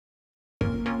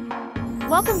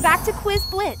Welcome back to Quiz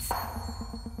Blitz.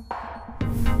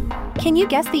 Can you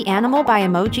guess the animal by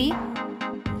emoji?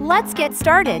 Let's get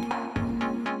started.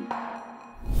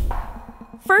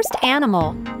 First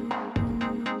animal.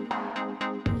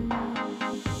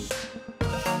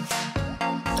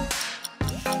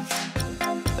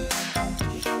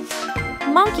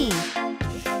 Monkey.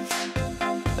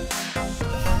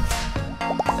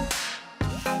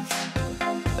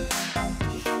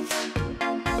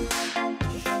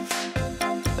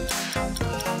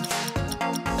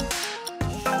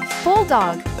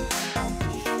 Bulldog.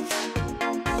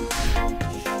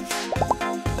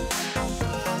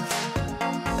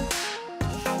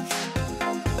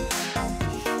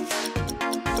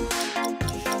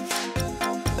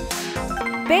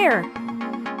 Bear.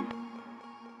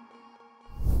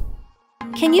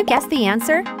 Can you guess the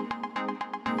answer?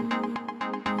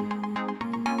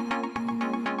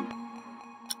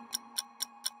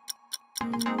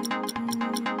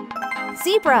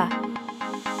 Zebra.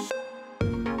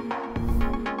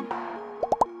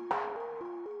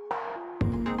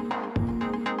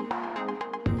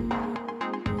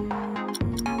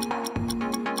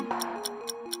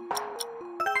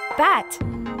 Bat.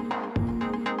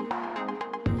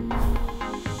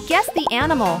 Guess the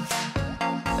animal.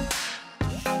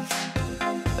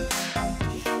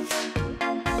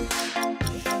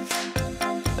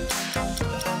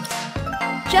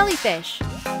 Jellyfish.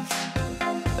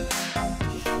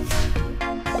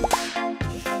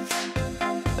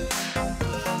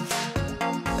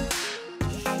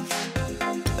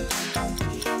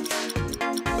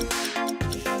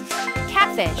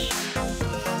 Catfish.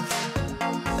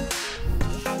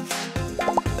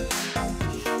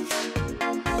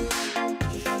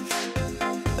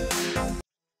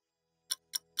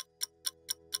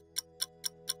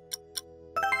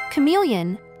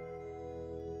 Chameleon.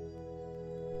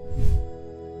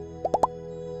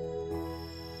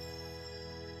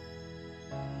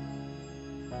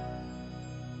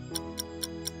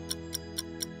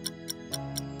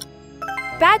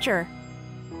 Badger.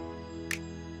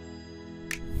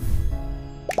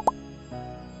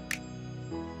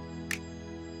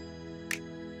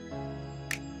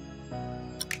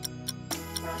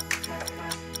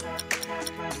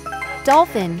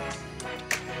 Dolphin.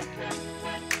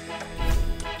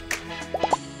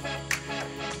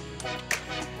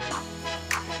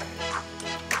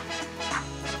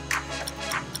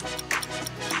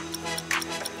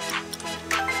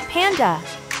 Panda.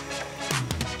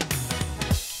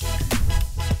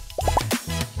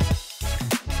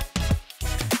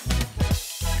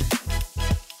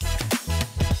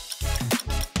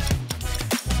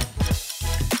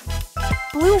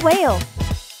 Blue whale.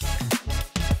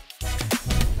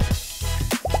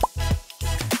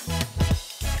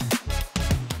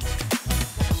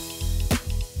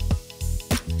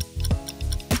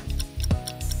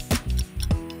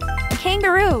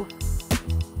 Kangaroo.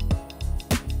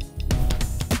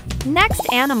 Next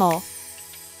animal.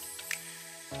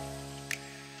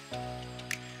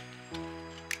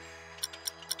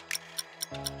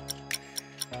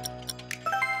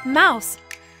 Mouse.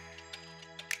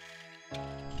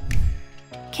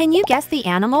 Can you guess the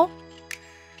animal?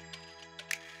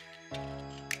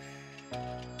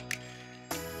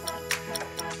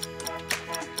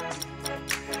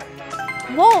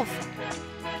 Wolf.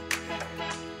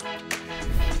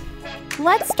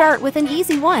 Let's start with an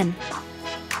easy one.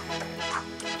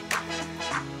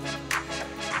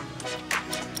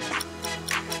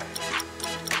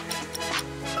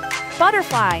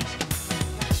 Butterfly.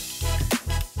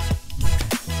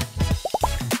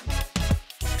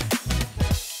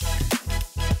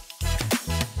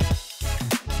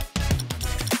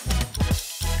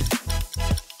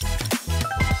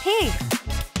 Pig.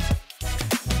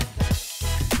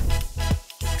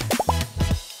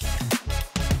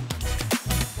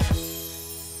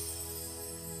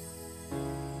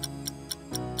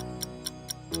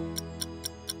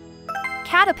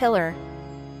 Caterpillar.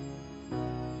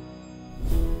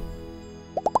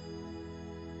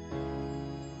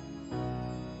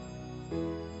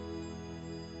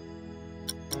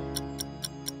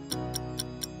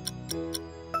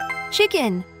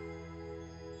 Chicken.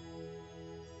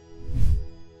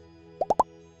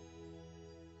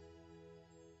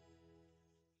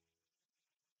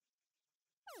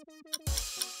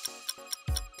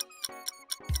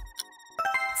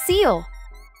 Seal.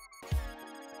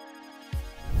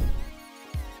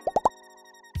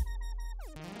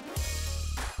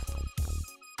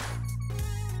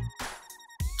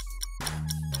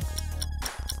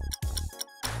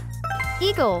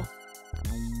 Eagle.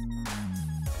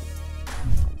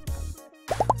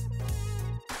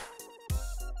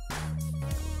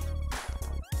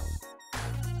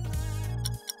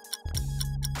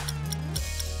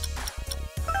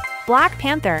 Black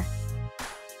panther.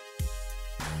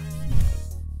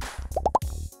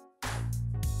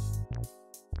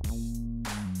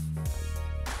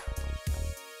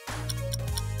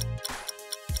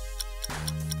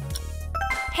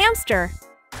 Hamster.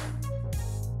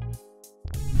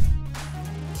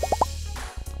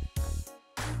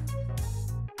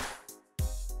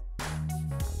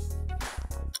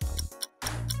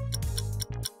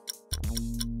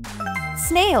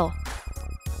 Snail.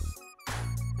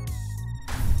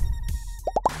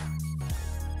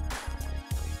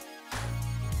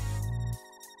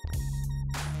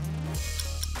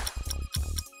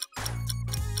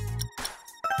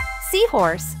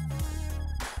 Seahorse.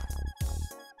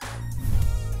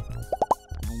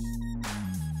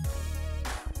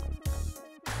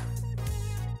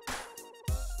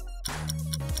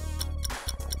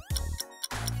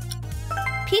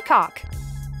 Peacock.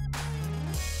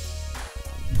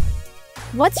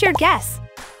 What's your guess?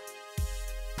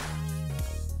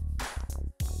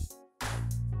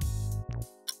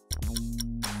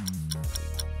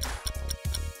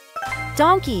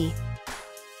 Donkey.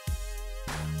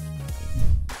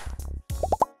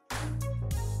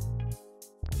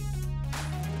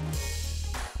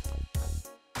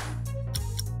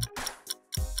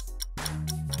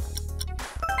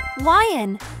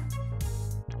 Lion.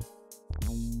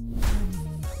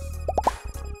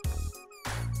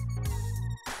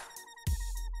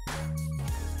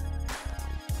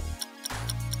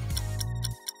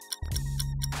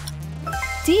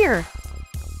 Deer.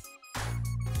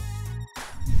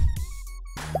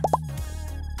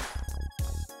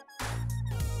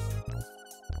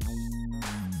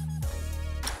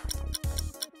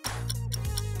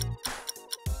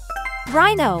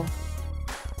 Rhino.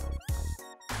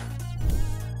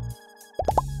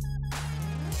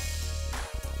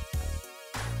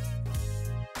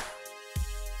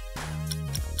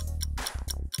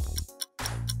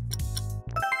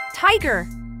 Tiger.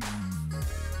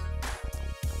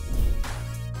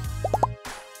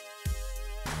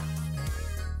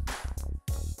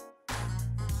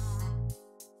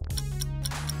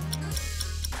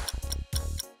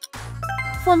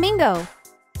 Flamingo.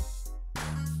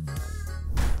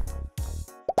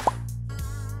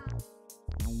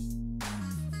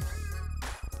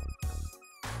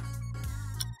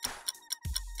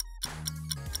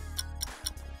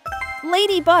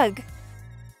 Ladybug.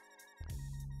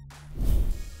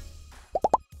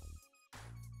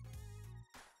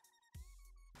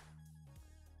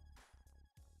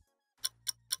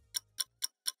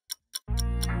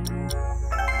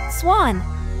 Swan.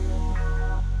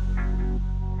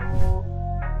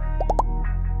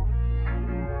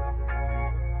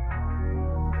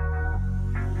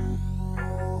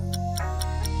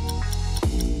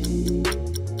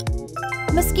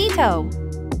 Mosquito.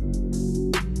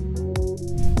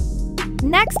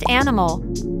 Next animal.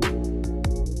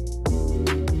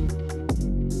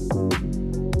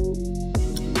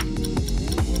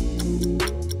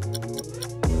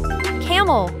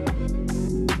 Camel.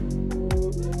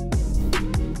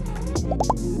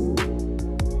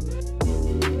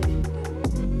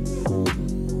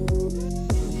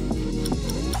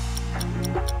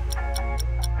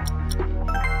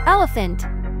 Elephant.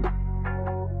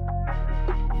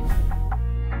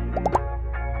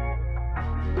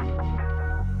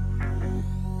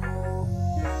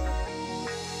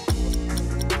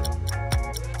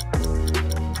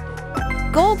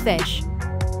 Goldfish.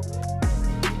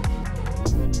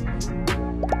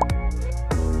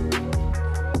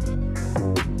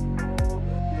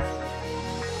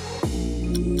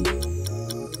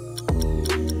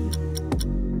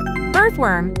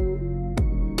 Earthworm.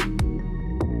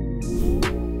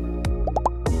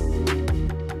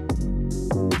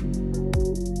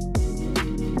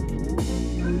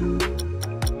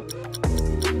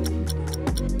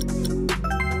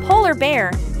 Polar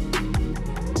bear.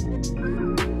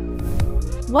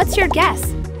 What's your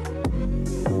guess?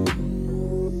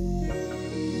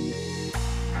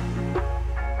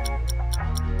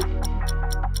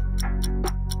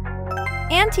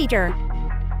 Anteater.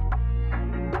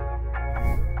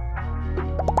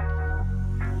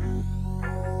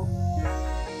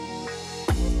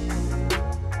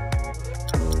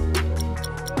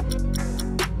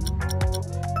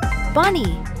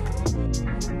 Bunny.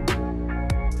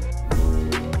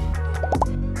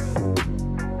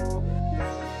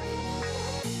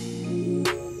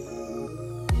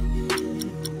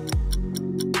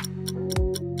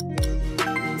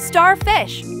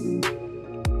 Starfish.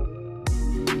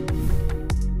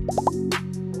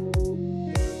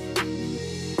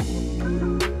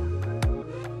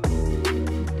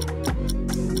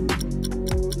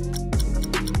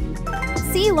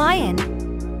 Lion.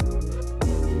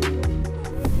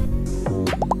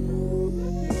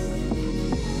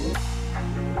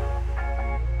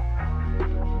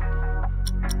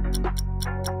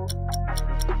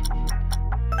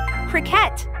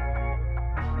 Cricket.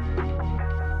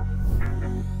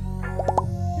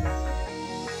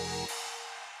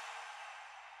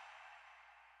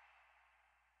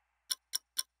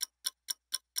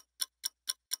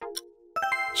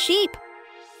 Sheep.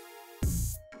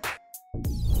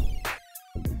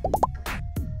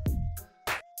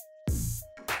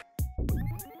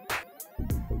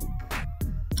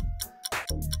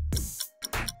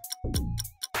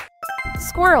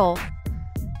 Squirrel.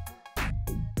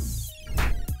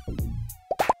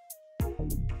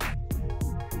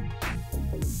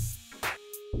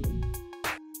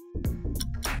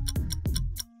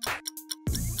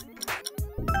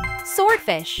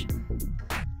 Swordfish.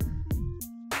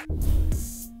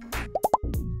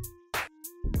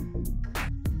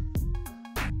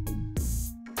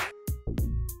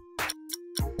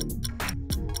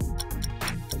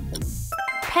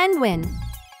 Penguin.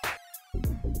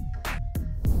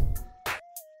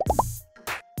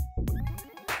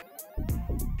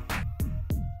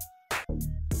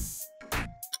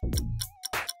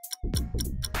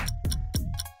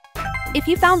 If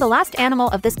you found the last animal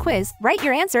of this quiz, write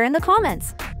your answer in the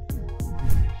comments.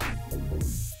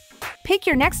 Pick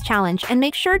your next challenge and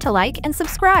make sure to like and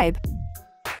subscribe.